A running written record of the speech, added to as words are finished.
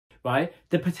right?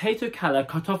 The Kartoffelkeller,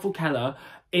 Kartoffelkeller,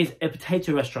 is a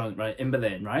potato restaurant, right, in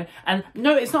Berlin, right? And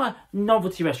no, it's not a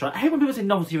novelty restaurant. I hate when people say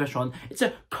novelty restaurant. It's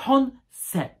a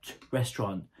concept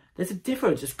restaurant. There's a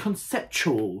difference. It's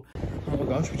conceptual. Oh my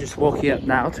gosh, we're just walking up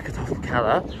now to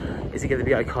Kartoffelkeller. Is it going to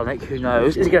be iconic? Who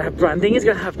knows? Is it going to have branding? Is it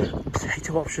going to have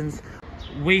potato options?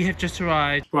 We have just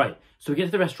arrived. Right, so we get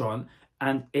to the restaurant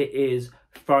and it is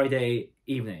Friday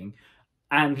evening.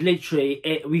 And literally,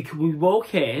 we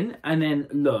walk in and then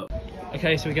look.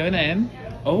 Okay, so we're going in.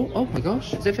 Oh my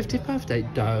gosh, is it 50th birthday?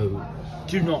 No.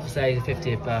 Do not say the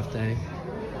 50th birthday.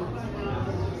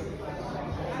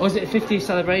 Or is it a 50th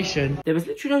celebration? There was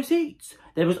literally no seats.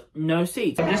 There was no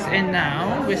seats. I'm just in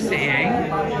now, we're sitting.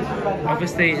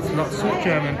 Obviously, it's lots of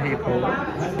German people.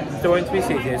 Still want to be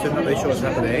seated, so I'm not really sure what's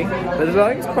happening. But the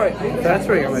line is quite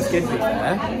flattering on my skin, to be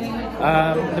fair.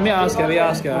 Let me ask her.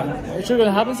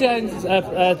 Entschuldigung, haben Sie einen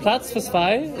Platz für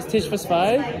zwei? Ist Tisch für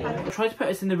zwei? I tried to put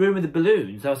us in the room with the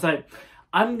balloons. I was like,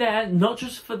 I'm there not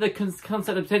just for the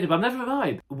concept of potato, but I'm there for the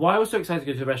vibe. Why I was so excited to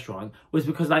go to the restaurant was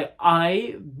because, like,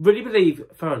 I really believe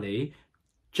thoroughly,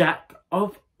 jack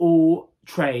of all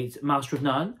trades, master of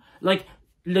none. Like,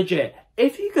 legit,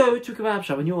 if you go to a kebab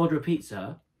shop and you order a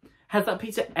pizza, has that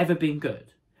pizza ever been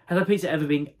good? Has that pizza ever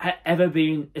been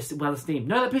well esteemed?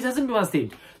 No, that pizza hasn't been well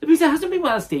esteemed. The pizza hasn't been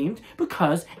well esteemed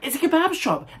because it's a kebab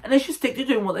shop and they should stick to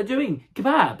doing what they're doing,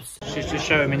 kebabs. She's just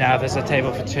showing me now there's a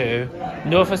table for two.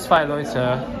 Nur für zwei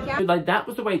Leute. Like, that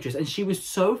was the waitress and she was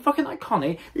so fucking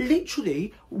iconic,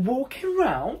 literally walking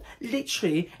around,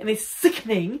 literally in this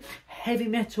sickening heavy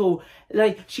metal.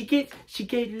 Like, she gave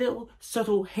little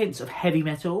subtle hints of heavy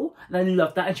metal and I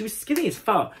loved that. And she was skinny as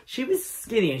fuck. She was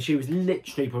skinny and she was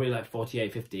literally probably like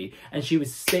 48, 50 and she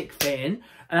was thick thin.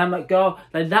 And I'm like, girl,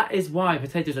 like, that is why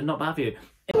potatoes are not bad for you.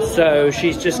 So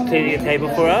she's just cleaning a table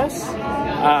for us.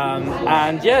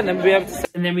 And yeah, and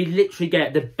then we literally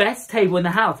get the best table in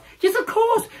the house. Yes, of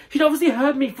course. She'd obviously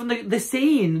heard me from the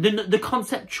scene, the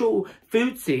conceptual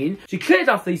food scene. She cleared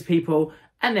off these people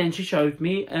and then she showed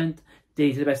me, and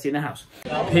these are the best in the house.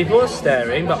 People are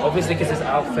staring, but obviously because this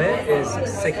outfit is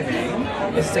sickening.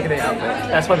 It's a sickening outfit.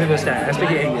 That's why people are staring. I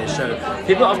speak English, so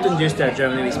people often do stare at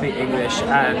Germany. We speak English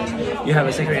and you have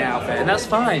a sickening outfit, and that's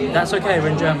fine. That's okay, we're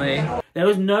in Germany. There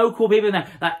was no cool people in there.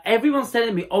 Like, everyone's staring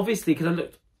at me, obviously, because I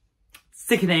looked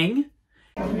sickening.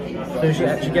 So she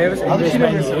actually gave us English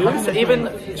menus. So even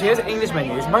she has English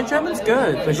menus. My German's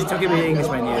good, but she's still giving me an English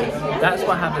menu. That's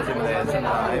what happens in there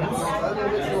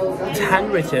sometimes. It's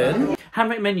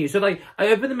handwritten menu. So, like, I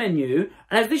opened the menu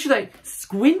and I was literally like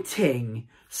squinting.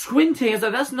 I was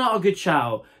like, that's not a good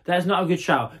shout. That's not a good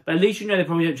shout. But at least you know they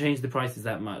probably don't change the prices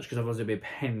that much, because otherwise it'd be a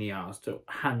pain in the ass to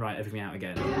handwrite everything out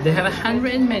again. They have a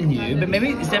handwritten menu, but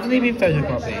maybe it's definitely been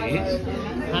photocopied.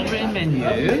 Handwritten menu.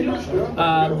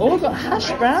 Oh, I've got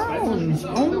hash browns.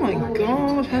 Oh my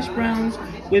god, hash browns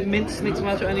with minced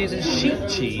tomato, onions, and sheep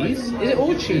cheese. Is it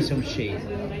all cheese or sheep?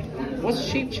 What's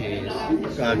sheep cheese?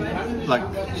 Like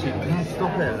sheep.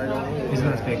 Stop it. Isn't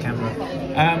that to be a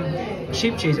camera?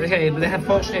 Sheep cheese. Okay, but they have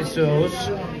pork schnitzels,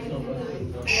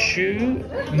 choux,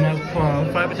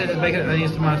 fried potatoes, bacon,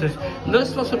 onions, tomatoes.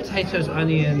 Lots of potatoes,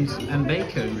 onions, and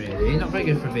bacon. Really, not very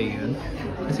good for vegan.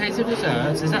 Potato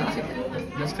desserts. Is that? I think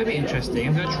that's gonna be interesting.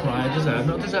 I'm gonna try a dessert. I'm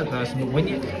not a dessert person, but when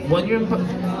you're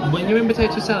in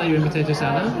potato salad, you're in potato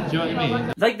salad. Do you know what I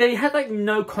mean? Like, they had like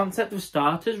no concept of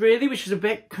starters really, which is a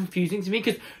bit confusing to me,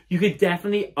 because you could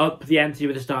definitely up the ante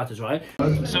with the starters, right?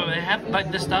 So they have,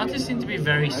 like, the starters seem to be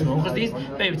very small, because these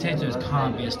baby potatoes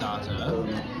can't be a starter.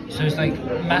 So it's like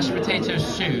mashed potato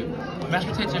soup, mashed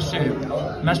potato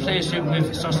soup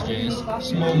with sausages,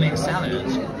 small mixed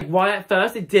salads. Why at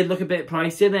first it did look a bit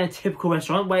pricey than a typical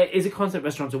restaurant, where it is a concept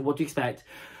restaurant, so what do you expect?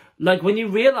 Like, when you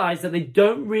realise that they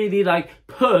don't really like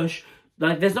push,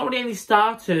 like, there's not really any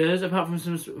starters apart from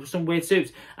some weird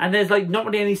soups, and there's like not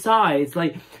really any sides.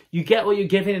 Like, you get what you're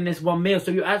given in this one meal,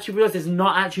 so you actually realise it's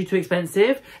not actually too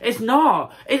expensive. It's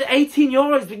not. It's 18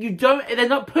 euros, but you don't. They're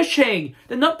not pushing.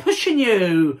 They're not pushing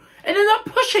you. And they're not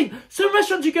pushing. Some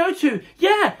restaurants you go to,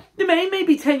 yeah, the main may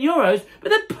be 10 euros, but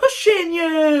they're pushing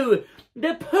you.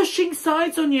 They're pushing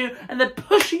sides on you, and they're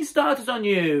pushing starters on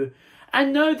you.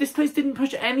 And no, this place didn't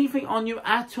push anything on you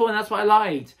at all, and that's what I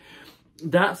liked.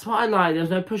 That's what I like.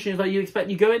 There's no pushing. It's like you expect,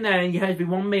 you go in there and you have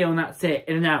one meal and that's it,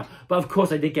 in and out. But of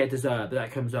course I did get dessert, but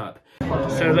that comes up.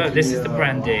 So look, this is the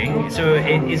branding. So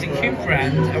it is a cute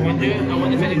brand. I wonder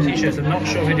if they do t-shirts. I'm not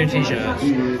sure if they do t-shirts.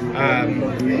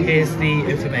 Here's the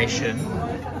information.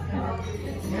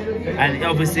 And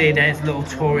obviously there's a little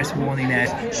tourist warning there.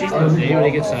 She's lovely,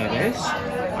 really good service.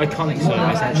 iconic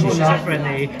service actually. She's so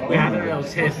friendly. We're having a little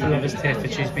tiff, a lover's tiff,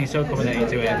 and she's been so accommodating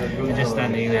to it. And just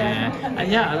standing there.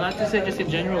 And yeah, I like to say just in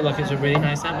general, like it's a really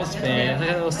nice atmosphere. It's like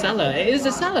a little cellar. It is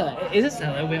a cellar. It is a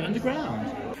cellar. We're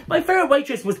underground. My favourite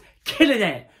waitress was killing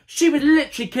it. She was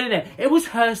literally killing it. It was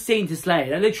her scene to slay.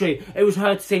 Like, literally, it was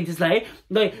her scene to slay.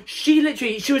 Like, she was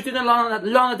doing a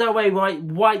Lana Del Rey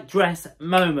white dress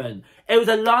moment. It was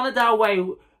a Lana Del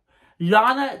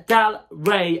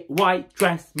Rey white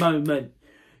dress moment.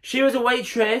 She was a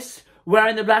waitress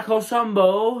wearing the black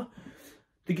ensemble.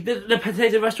 The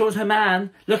potato restaurant was her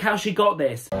man. Look how she got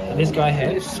this. This guy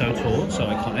here is so tall, so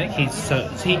iconic. He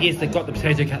got the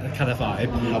potato keller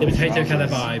vibe. The potato keller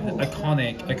vibe,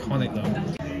 iconic though.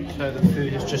 So the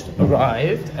food has just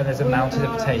arrived, and there's a mountain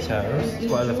of potatoes.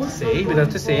 That's what I love to see. We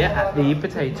love to see it at the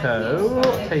potato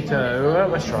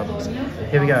restaurant.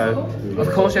 Here we go.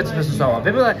 Of course, you have to put some salt on.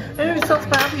 People are like, oh, salt's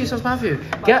bad for you, salt's bad for you.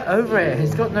 Get over it.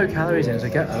 It's got no calories in it, so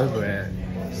get over it.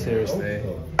 Seriously.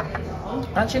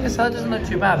 Actually, the salad doesn't look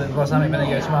too bad. The balsamic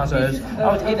vinegar, tomatoes.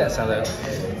 I would eat that salad.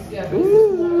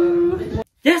 Ooh.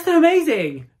 Yes, they're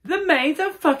amazing. The mains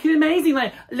are fucking amazing.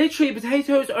 Like, literally,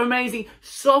 potatoes are amazing.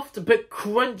 Soft, but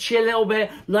crunchy a little bit.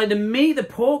 Like, the meat, the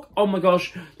pork, oh my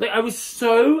gosh. Like, I was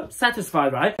so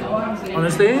satisfied, right?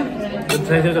 Honestly, the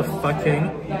potatoes are fucking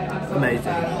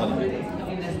amazing.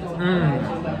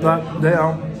 But they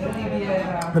are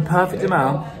the perfect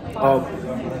amount of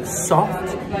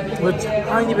soft with a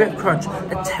tiny bit of crunch,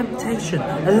 a temptation,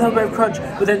 a little bit of crunch,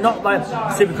 but they're not like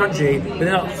super crunchy, but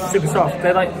they're not super soft.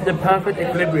 They're like the perfect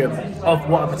equilibrium of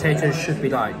what a potato should be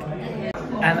like.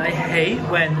 And I hate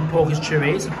when pork is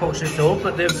chewy. It's a pork schnitzel,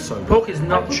 but the pork is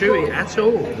not chewy at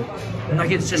all. Like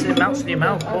it melts in your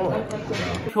mouth. Pork.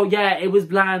 Well, yeah, it was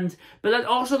bland, but then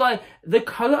also like the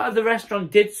color of the restaurant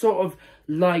did sort of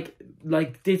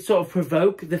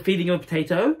provoke the feeling of a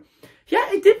potato.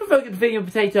 Yeah, it did provoke the feeling of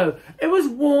potato. It was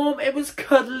warm, it was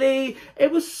cuddly, it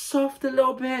was soft a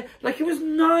little bit. Like, it was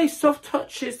nice, soft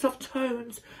touches, soft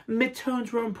tones.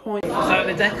 Mid-tones were on point. So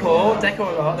the decor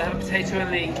a lot. They have a potato and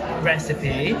leek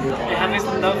recipe. They have this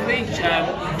lovely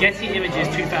Getty Images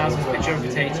 2000s picture of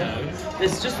potato.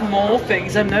 There's just more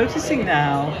things I'm noticing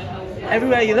now.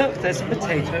 Everywhere you look, there's some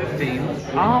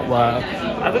potato-themed artwork.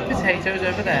 Other potatoes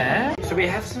over there. So we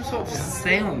have some sort of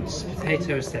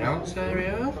potato seance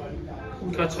area.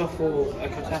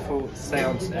 Kartoffel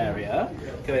seance area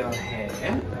going on here.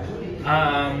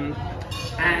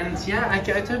 And yeah, I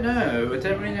don't know. I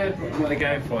don't really know what they're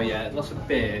going for yet. Lots of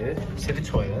beer. See the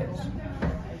toilets.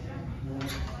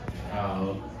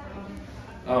 Oh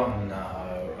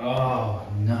no. Oh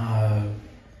no.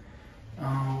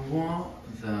 Oh, what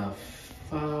the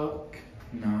fuck?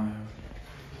 No.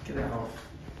 Get it off.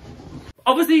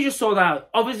 Obviously you just saw that.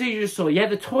 Yeah,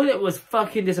 the toilet was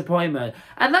fucking disappointment.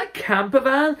 And that camper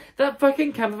van, that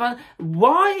fucking camper van,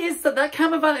 why is that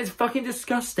camper van is fucking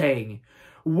disgusting.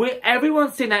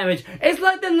 Everyone's seen that image. It's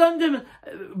like the London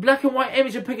black and white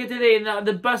image of Piccadilly and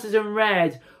the bus is in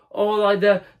red. Or like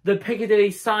the Piccadilly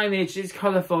signage is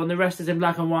colourful and the rest is in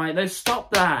black and white. No,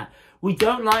 stop that. We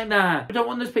don't like that. We don't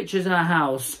want those pictures in our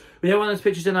house. We don't want those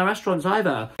pictures in our restaurants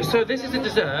either. So this is the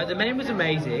dessert. The main was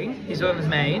amazing. He's on his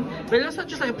main. But it looks like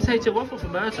just like a potato waffle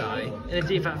from Murtai in a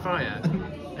deep fat fryer.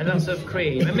 And lots of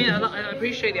cream. I mean, I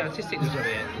appreciate the artisticness of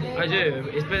it. I do.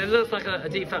 But it looks like a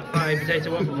deep fat fried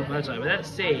potato waffle from Murtai. But let's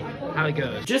see how it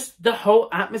goes. Just the whole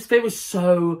atmosphere was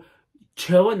so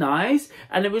chill and nice,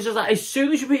 and it was just like as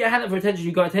soon as you put your hand up for attention,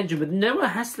 you got attention, but no one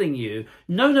hassling you.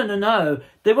 No.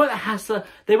 They weren't a hassler.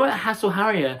 They weren't a hassle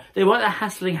Harriet. They weren't a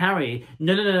hassling Harry.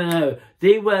 No.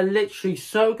 They were literally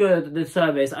so good at the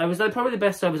service. I was like probably the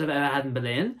best service I've ever had in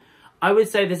Berlin. I would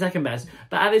say the second best.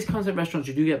 But at these concept restaurants,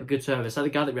 you do get good service. At the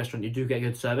Garlic restaurant, you do get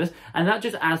good service. And that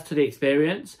just adds to the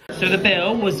experience. So the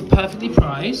bill was perfectly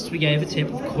priced. We gave a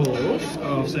tip, of course,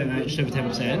 of something just over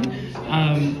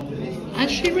 10%.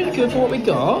 Actually really good for what we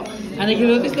got. And they give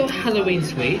us this little Halloween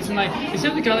sweets. And like, instead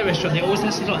of the Garlic restaurant, they always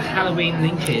have some sort of Halloween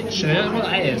linkage. So I don't know what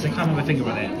that is. I can't remember my finger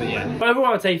on it, but yeah. But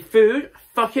overall, I'd say food,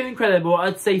 fucking incredible.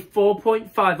 I'd say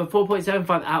 4.5 or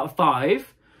 4.75 out of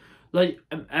 5. Like,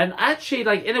 and actually,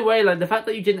 like, in a way, like, the fact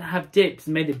that you didn't have dips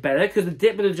made it better, because the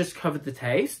dip would have just covered the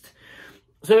taste.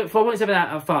 So, 4.7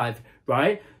 out of 5,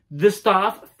 right? The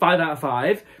staff, 5 out of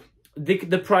 5.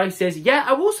 The prices, yeah,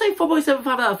 I will say 4.75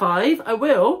 out of 5, I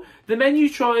will. The menu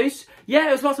choice, yeah,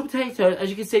 it was lots of potatoes, as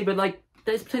you can see, but, like,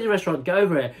 it's a potato restaurant, get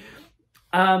over it.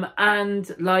 And,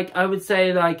 like, I would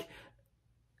say, like,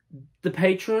 the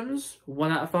patrons,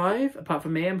 1 out of 5, apart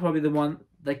from me, and probably the one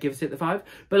that gives it the 5.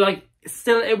 But, like,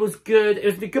 still, it was good. It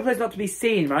was a good place not to be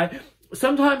seen, right?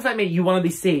 Sometimes, like me, you want to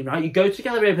be seen, right? You go to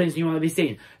Galleria place and you want to be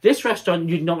seen. This restaurant,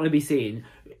 you don't want to be seen.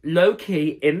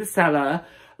 low-key in the cellar.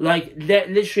 Like,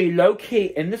 literally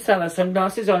low-key in the cellar,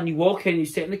 sunglasses on, you walk in, you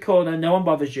sit in the corner, no one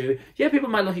bothers you. Yeah, people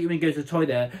might look at you when you go to the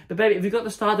toilet, but baby, if you've got the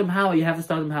stardom power, you have the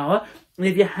stardom power. And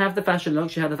if you have the fashion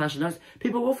looks, you have the fashion looks,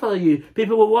 people will follow you,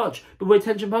 people will watch, but we're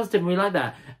attention positive and we like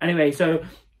that. Anyway, so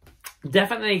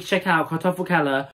definitely check out Kartoffelkeller